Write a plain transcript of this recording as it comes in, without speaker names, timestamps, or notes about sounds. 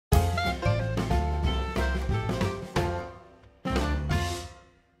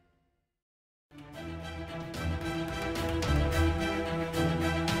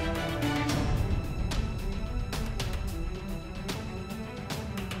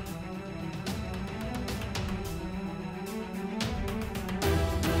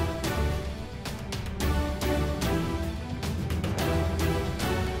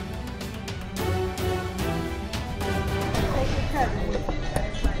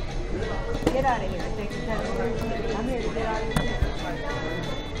out of here. Take your time. I'm here to get all your shit.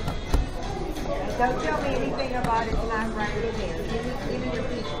 Don't tell me anything about it's not right in there. Give me your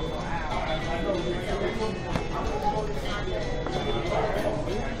people.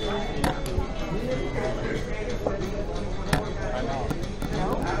 No?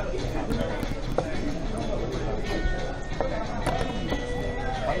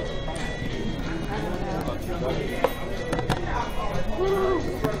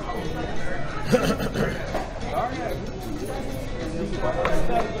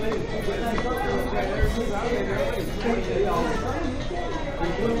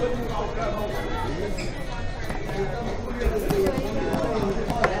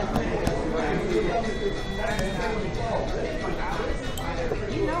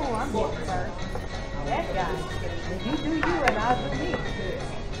 You know who I'm getting first. That guy. You do you and I'll do me.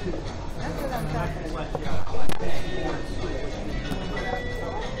 That's what I'm talking about.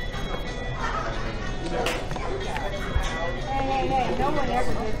 Hey, no one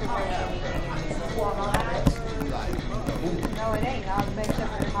ever gets away with anything. No, it ain't. I'll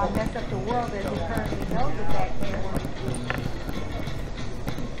mess up the world as it currently knows it back there.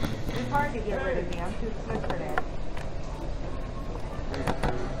 It's hard to get rid of me. I'm too slick for that.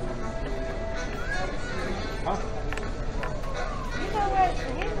 You know what?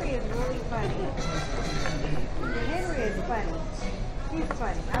 Henry is really funny. Henry is funny. He's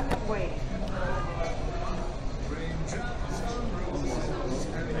funny. I'm just waiting.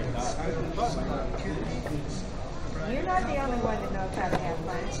 You're not the only one that knows how to have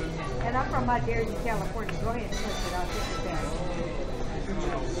fun. And I'm from Mount Airy, California. Go ahead and push it. I'll take it down.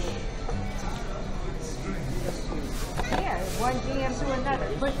 Yeah, one GM to another.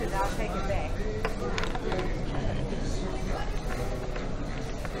 Push it. I'll take it back.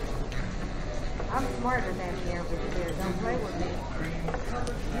 I'm smarter than the average bear. Don't play with me.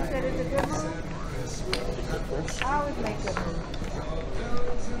 You said it's a good move? I always make good moves.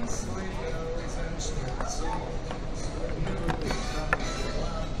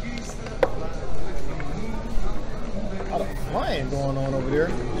 A lot of flying going on over there.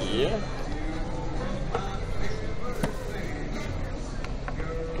 Yeah.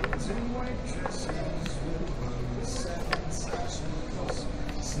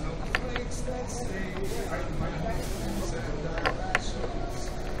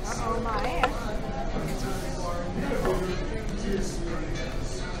 Uh-oh, my ass.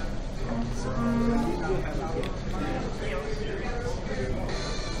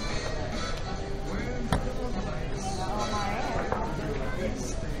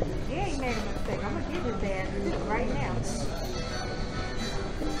 Yeah, he made a mistake. I'm gonna give his ass right now.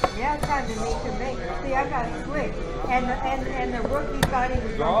 Yeah, it's time to make him make it. See, I got slick. And the rookie thought he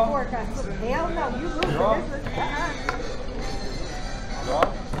was going to work. I said, hell no, you losing. This is,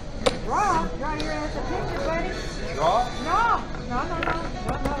 Draw? Draw your ass a picture, buddy. Draw? No. No draw?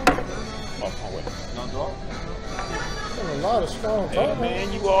 There's a lot of strong Hey talk.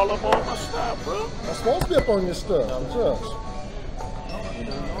 man, you all up on my stuff, bro. I'm supposed to be up on your stuff. I'm just.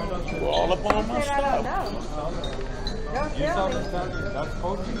 You all up on my Said I don't stuff. know. Don't tell me. That's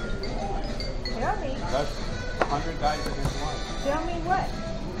coaching. Tell me. That's 100 guys against one. Tell me what?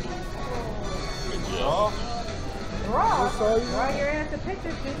 Draw? Draw. What's all you- Draw your ass a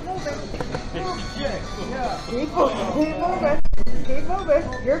picture. Keep moving. Yeah. Keep moving. Keep moving.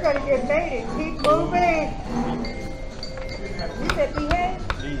 You're going to get mated. Keep moving. You said behave?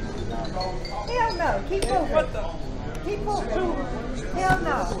 Hell no. Keep moving. Keep moving. Hell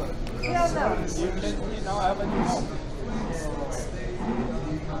no. Hell no.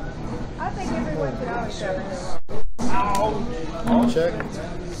 I think everyone should always have it. Check.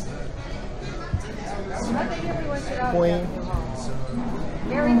 I think everyone should always Queen. have it.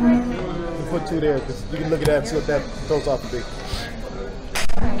 Mary Queen. You put two there because you can look at that and see what that throws off to be.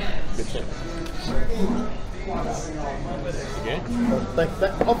 Good check. Again?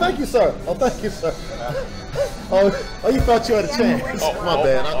 Thank you, sir. Oh, thank you, sir. Oh, you thought you had a chance. Oh, My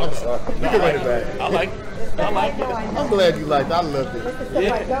bad. I'm sorry. You can run it back. I like it. I like it. I'm glad you liked it. I loved it.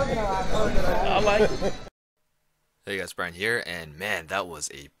 I like it. Hey guys, Brian here, and man, that was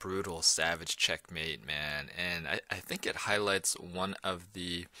a brutal, savage checkmate, man. And I think it highlights one of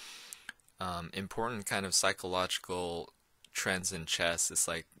the important kind of psychological trends in chess. It's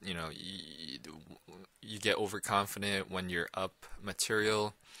like, you know, you get overconfident when you're up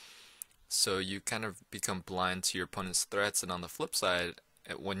material, so you kind of become blind to your opponent's threats. And on the flip side,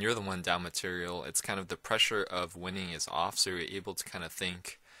 when you're the one down material, it's kind of the pressure of winning is off, so you're able to kind of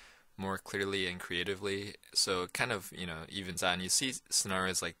think more clearly and creatively. So it kind of, you know, evens out. And you see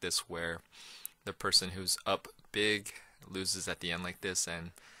scenarios like this where the person who's up big loses at the end like this,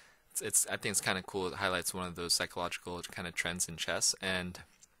 and it's I think it's kind of cool. It highlights one of those psychological kind of trends in chess, and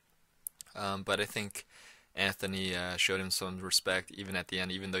but I think Anthony showed him some respect even at the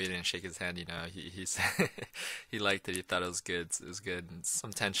end, even though he didn't shake his hand. You know, he said he liked it. He thought it was good. It was good. And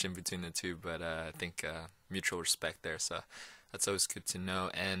some tension between the two, but I think mutual respect there. So that's always good to know.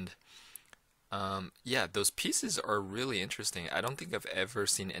 And yeah, those pieces are really interesting. I don't think I've ever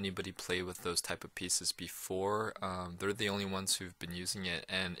seen anybody play with those type of pieces before. They're the only ones who've been using it.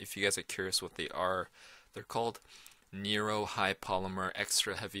 And if you guys are curious what they are, they're called Nero high polymer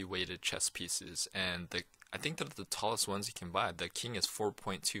extra heavy weighted chess pieces, and I think they're the tallest ones you can buy. The king is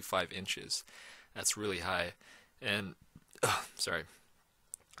 4.25 inches. That's really high. And sorry,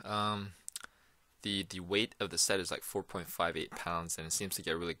 the weight of the set is like 4.58 pounds, and it seems to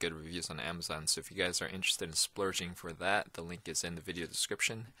get really good reviews on Amazon. So if you guys are interested in splurging for that, the link is in the video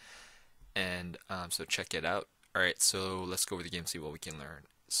description, and so check it out. All right, so let's go over the game, see what we can learn.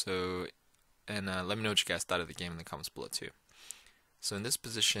 So. And let me know what you guys thought of the game in the comments below too. So in this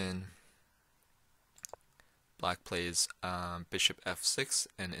position, Black plays bishop f6,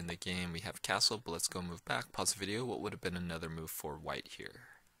 and in the game we have castle, but let's go move back, pause the video. What would have been another move for White here?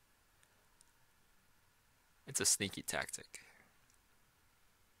 It's a sneaky tactic.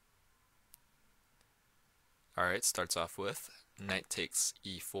 Alright, starts off with knight takes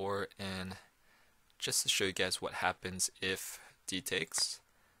e4, and just to show you guys what happens if d takes,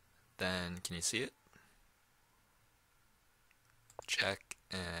 then can you see it? Check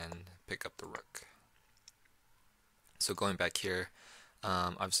and pick up the rook. So going back here,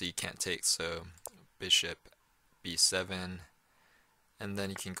 obviously you can't take, so bishop b7, and then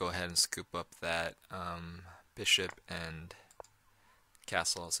you can go ahead and scoop up that bishop and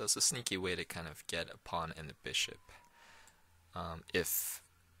castle. So it's a sneaky way to kind of get a pawn and the bishop if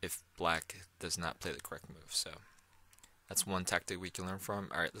Black does not play the correct move. So that's one tactic we can learn from.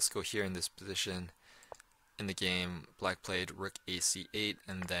 Alright, let's go here in this position. In the game, Black played rook ac8,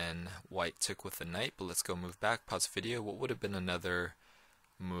 and then White took with the knight, but let's go move back, pause the video. What would have been another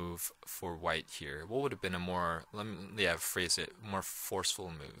move for White here? What would have been a more, phrase it, more forceful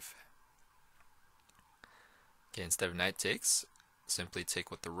move? Okay, instead of knight takes, simply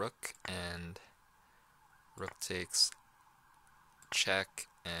take with the rook, and rook takes, check,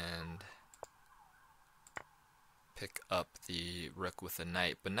 and pick up the rook with the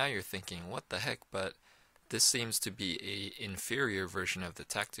knight. But now you're thinking, what the heck? But this seems to be a inferior version of the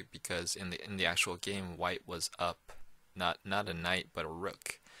tactic, because in the actual game, White was up, not a knight but a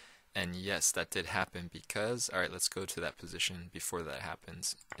rook. And yes, that did happen because, alright, let's go to that position before that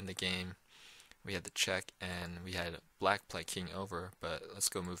happens. In the game, we had the check and we had Black play king over, but let's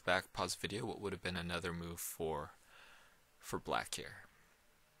go move back, pause the video. What would have been another move for Black here?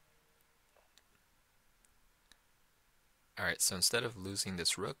 Alright, so instead of losing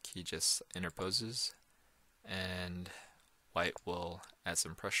this rook, he just interposes, and White will add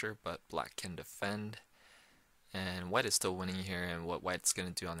some pressure, but Black can defend, and White is still winning here. And what White's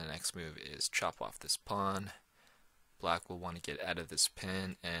going to do on the next move is chop off this pawn. Black will want to get out of this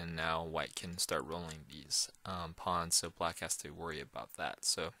pin, and now White can start rolling these pawns, so Black has to worry about that.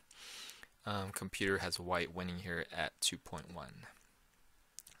 So computer has White winning here at 2.1.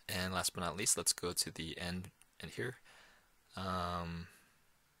 And last but not least, let's go to the end here.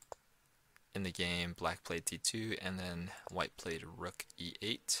 In the game, Black played d2, and then White played rook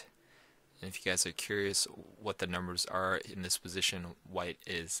e8. And if you guys are curious what the numbers are in this position, White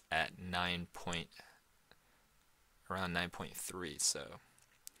is at around 9.3. So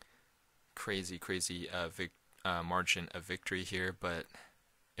crazy margin of victory here, but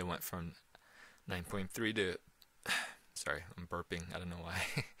it went from 9.3 to sorry, I'm burping, I don't know why.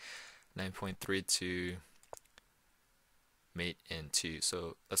 9.3 to mate in 2.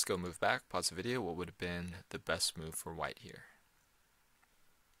 So let's go move back, pause the video. What would have been the best move for White here?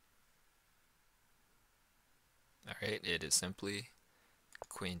 Alright, it is simply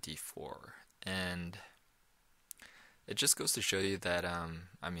queen d4. And it just goes to show you that,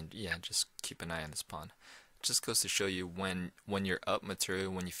 just keep an eye on this pawn. It just goes to show you when you're up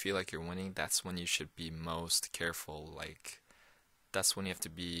material, when you feel like you're winning, that's when you should be most careful. Like, that's when you have to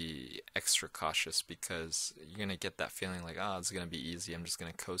be extra cautious, because you're going to get that feeling like, oh, it's going to be easy, I'm just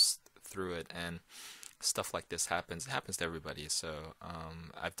going to coast through it, and stuff like this happens. It happens to everybody, so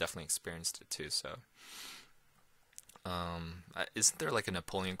I've definitely experienced it too. So isn't there like a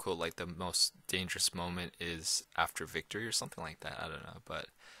Napoleon quote, like the most dangerous moment is after victory or something like that? I don't know, but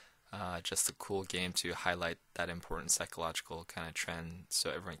just a cool game to highlight that important psychological kind of trend, so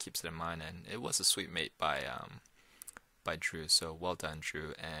everyone keeps it in mind. And it was a sweet mate by Drew, so well done,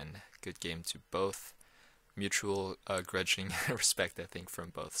 Drew, and good game to both. mutual grudging respect, I think, from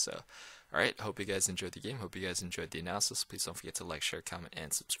both. So, alright, hope you guys enjoyed the game. Hope you guys enjoyed the analysis. Please don't forget to like, share, comment,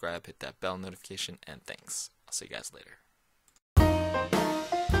 and subscribe. Hit that bell notification, and thanks. I'll see you guys later.